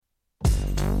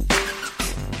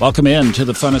Welcome in to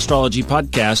the Fun Astrology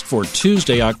Podcast for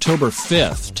Tuesday, October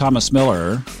 5th. Thomas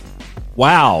Miller.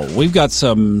 Wow, we've got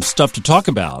some stuff to talk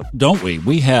about, don't we?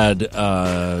 We had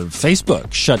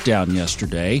Facebook shut down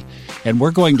yesterday, and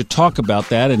we're going to talk about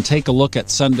that and take a look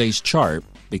at Sunday's chart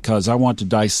because I want to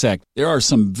dissect. There are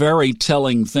some very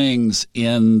telling things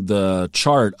in the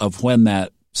chart of when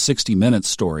that 60 Minutes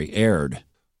story aired.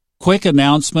 Quick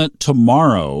announcement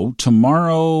tomorrow.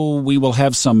 Tomorrow we will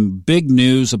have some big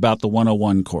news about the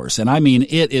 101 course. And I mean,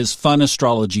 it is fun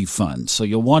astrology fun. So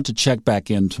you'll want to check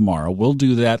back in tomorrow. We'll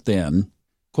do that then.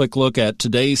 Quick look at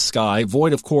today's sky.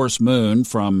 Void of course moon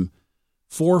from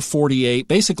 4:48,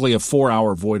 basically a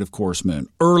 4-hour void of course moon.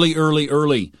 Early.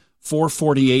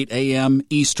 4:48 a.m.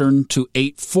 Eastern to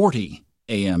 8:40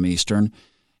 a.m. Eastern.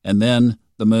 And then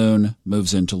the moon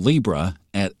moves into Libra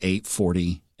at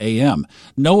 8:40 a.m.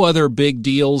 No other big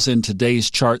deals in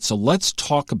today's chart, so let's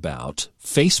talk about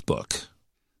Facebook.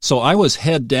 So I was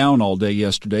head down all day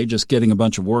yesterday just getting a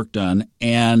bunch of work done,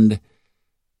 and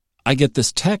I get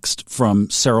this text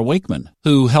from Sarah Wakeman,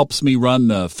 who helps me run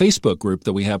the Facebook group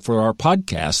that we have for our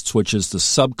podcasts, which is the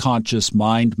Subconscious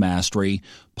Mind Mastery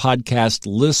Podcast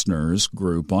Listeners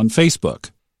group on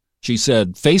Facebook. She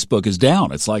said, Facebook is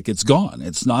down. It's like it's gone.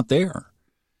 It's not there.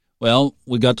 Well,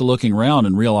 we got to looking around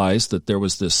and realized that there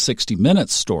was this 60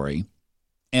 Minutes story.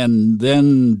 And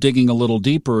then digging a little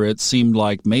deeper, it seemed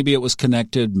like maybe it was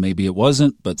connected, maybe it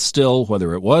wasn't, but still,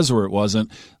 whether it was or it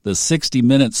wasn't, the 60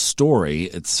 Minutes story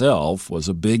itself was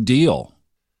a big deal.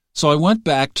 So I went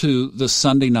back to the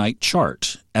Sunday night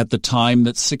chart at the time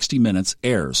that 60 Minutes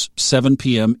airs, 7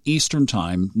 p.m. Eastern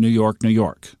Time, New York, New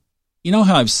York. You know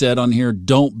how I've said on here,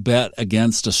 don't bet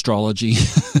against astrology?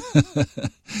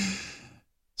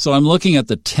 So I'm looking at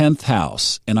the 10th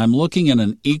house, and I'm looking at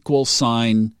an equal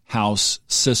sign house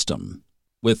system,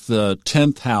 with the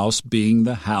 10th house being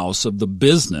the house of the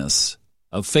business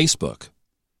of Facebook.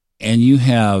 And you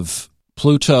have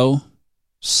Pluto,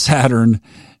 Saturn,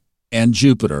 and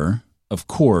Jupiter, of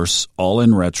course, all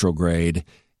in retrograde,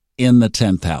 in the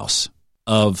 10th house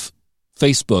of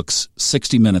Facebook's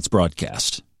 60 Minutes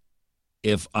broadcast.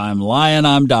 If I'm lying,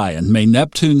 I'm dying. May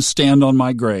Neptune stand on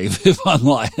my grave if I'm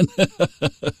lying.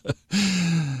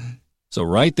 So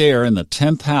right there in the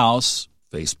 10th house,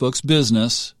 Facebook's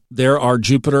business, there are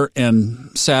Jupiter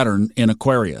and Saturn in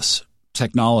Aquarius,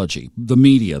 technology, the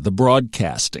media, the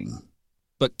broadcasting.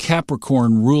 But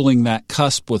Capricorn ruling that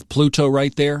cusp with Pluto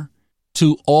right there,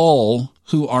 to all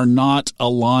who are not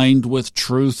aligned with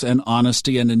truth and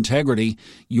honesty and integrity,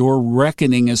 your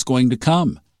reckoning is going to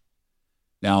come.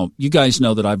 Now, you guys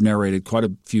know that I've narrated quite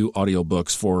a few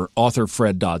audiobooks for author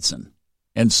Fred Dodson.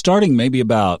 And starting maybe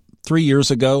about 3 years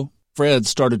ago, Fred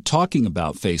started talking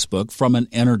about Facebook from an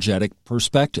energetic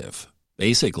perspective.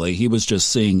 Basically, he was just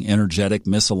seeing energetic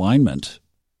misalignment.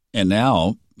 And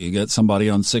now you get somebody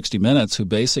on 60 Minutes who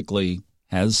basically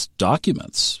has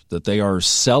documents that they are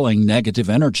selling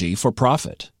negative energy for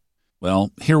profit.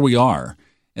 Well, here we are.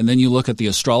 And then you look at the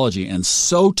astrology, and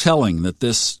so telling that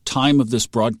this time of this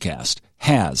broadcast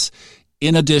has,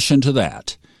 in addition to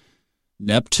that,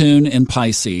 Neptune in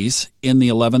Pisces in the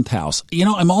 11th house. You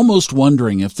know, I'm almost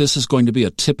wondering if this is going to be a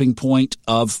tipping point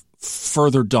of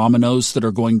further dominoes that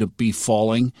are going to be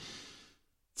falling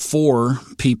for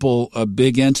people,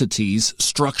 big entities,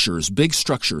 structures, big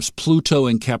structures, Pluto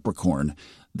and Capricorn,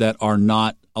 that are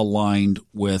not aligned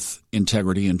with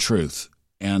integrity and truth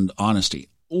and honesty.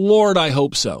 Lord, I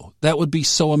hope so. That would be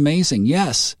so amazing.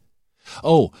 Yes.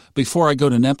 Oh, before I go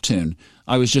to Neptune,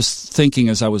 I was just thinking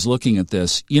as I was looking at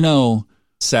this, you know,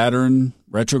 Saturn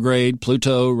retrograde,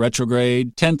 Pluto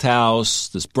retrograde, 10th house,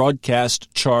 this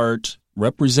broadcast chart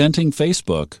representing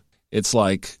Facebook. It's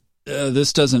like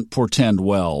this doesn't portend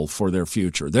well for their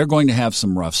future. They're going to have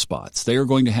some rough spots. They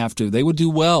would do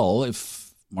well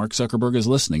if Mark Zuckerberg is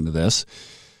listening to this,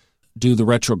 do the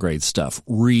retrograde stuff,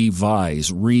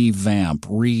 revise, revamp,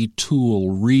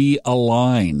 retool,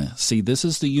 realign. See, this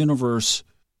is the universe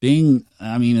being,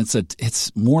 I mean,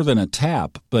 it's more than a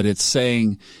tap, but it's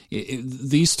saying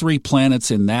these three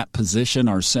planets in that position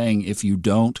are saying if you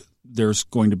don't, there's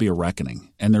going to be a reckoning.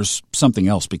 And there's something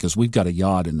else because we've got a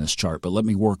yod in this chart, but let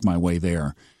me work my way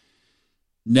there.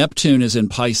 Neptune is in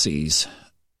Pisces,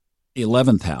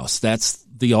 11th house. That's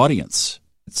the audience.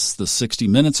 It's the 60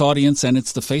 Minutes audience and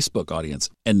it's the Facebook audience.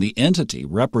 And the entity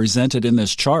represented in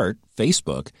this chart,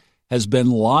 Facebook, has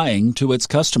been lying to its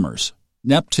customers.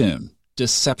 Neptune,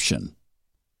 deception.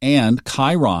 And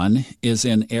Chiron is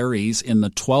in Aries in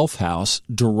the 12th house,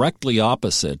 directly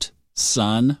opposite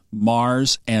Sun,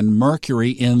 Mars, and Mercury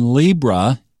in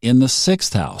Libra in the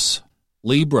 6th house.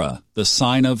 Libra, the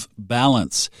sign of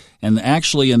balance. And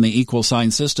actually in the equal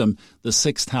sign system, the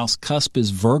 6th house cusp is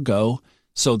Virgo.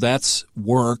 So that's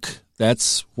work.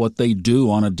 That's what they do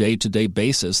on a day-to-day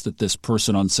basis, that this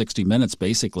person on 60 Minutes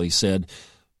basically said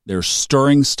they're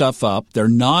stirring stuff up. They're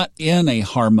not in a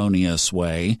harmonious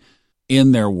way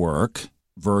in their work.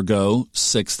 Virgo,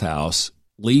 6th house,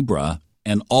 Libra,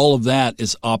 and all of that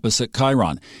is opposite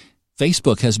Chiron.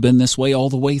 Facebook has been this way all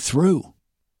the way through.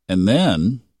 And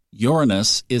then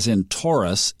Uranus is in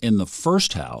Taurus in the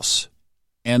 1st house,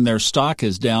 and their stock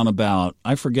is down about,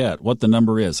 I forget what the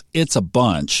number is. It's a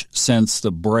bunch since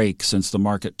the break, since the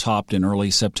market topped in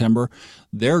early September.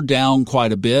 They're down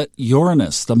quite a bit.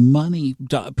 Uranus, the money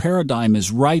paradigm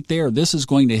is right there. This is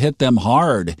going to hit them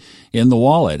hard in the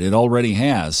wallet. It already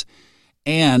has.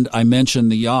 And I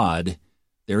mentioned the Yod.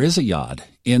 There is a Yod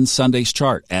in Sunday's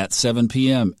chart at 7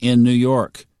 p.m. in New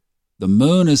York. The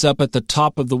moon is up at the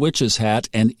top of the witch's hat,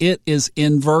 and it is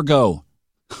in Virgo.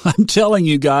 I'm telling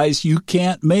you guys, you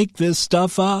can't make this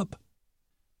stuff up.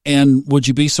 And would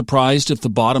you be surprised if the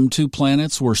bottom 2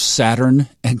 planets were Saturn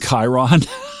and Chiron?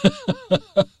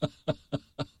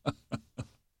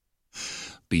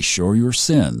 Be sure your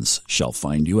sins shall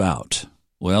find you out.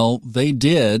 Well, they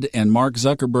did, and Mark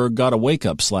Zuckerberg got a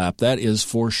wake-up slap, that is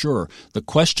for sure. The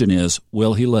question is,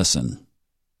 will he listen?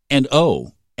 And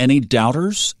any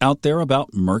doubters out there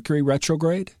about Mercury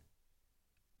retrograde?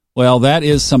 Well, that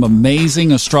is some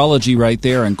amazing astrology right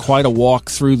there, and quite a walk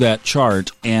through that chart.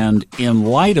 And in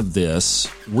light of this,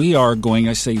 we are going,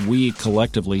 I say we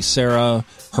collectively, Sarah,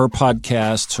 her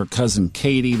podcasts, her cousin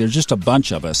Katie, there's just a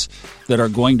bunch of us that are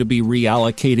going to be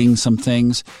reallocating some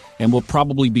things, and we'll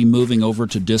probably be moving over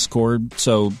to Discord.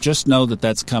 So just know that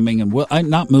that's coming, and I'm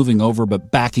not moving over,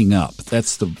 but backing up.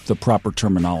 That's the proper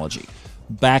terminology.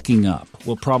 Backing up.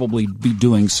 We'll probably be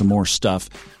doing some more stuff.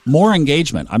 More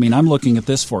engagement. I mean, I'm looking at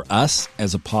this for us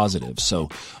as a positive. So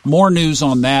more news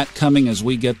on that coming as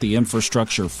we get the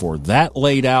infrastructure for that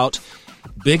laid out.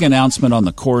 Big announcement on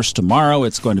the course tomorrow.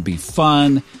 It's going to be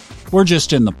fun. We're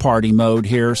just in the party mode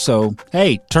here. So,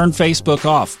 hey, turn Facebook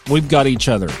off. We've got each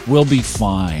other. We'll be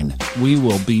fine. We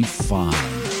will be fine.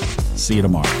 See you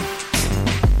tomorrow.